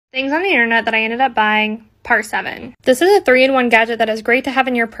Things on the internet that I ended up buying, part 7. This is a 3-in-1 gadget that is great to have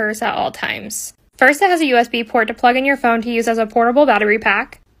in your purse at all times. First, it has a USB port to plug in your phone to use as a portable battery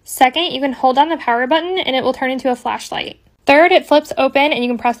pack. Second, you can hold down the power button and it will turn into a flashlight. Third, it flips open and you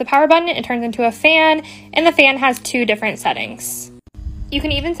can press the power button, it turns into a fan, and the fan has 2 different settings. You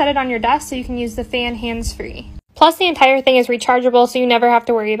can even set it on your desk so you can use the fan hands-free. Plus, the entire thing is rechargeable so you never have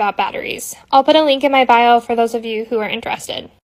to worry about batteries. I'll put a link in my bio for those of you who are interested.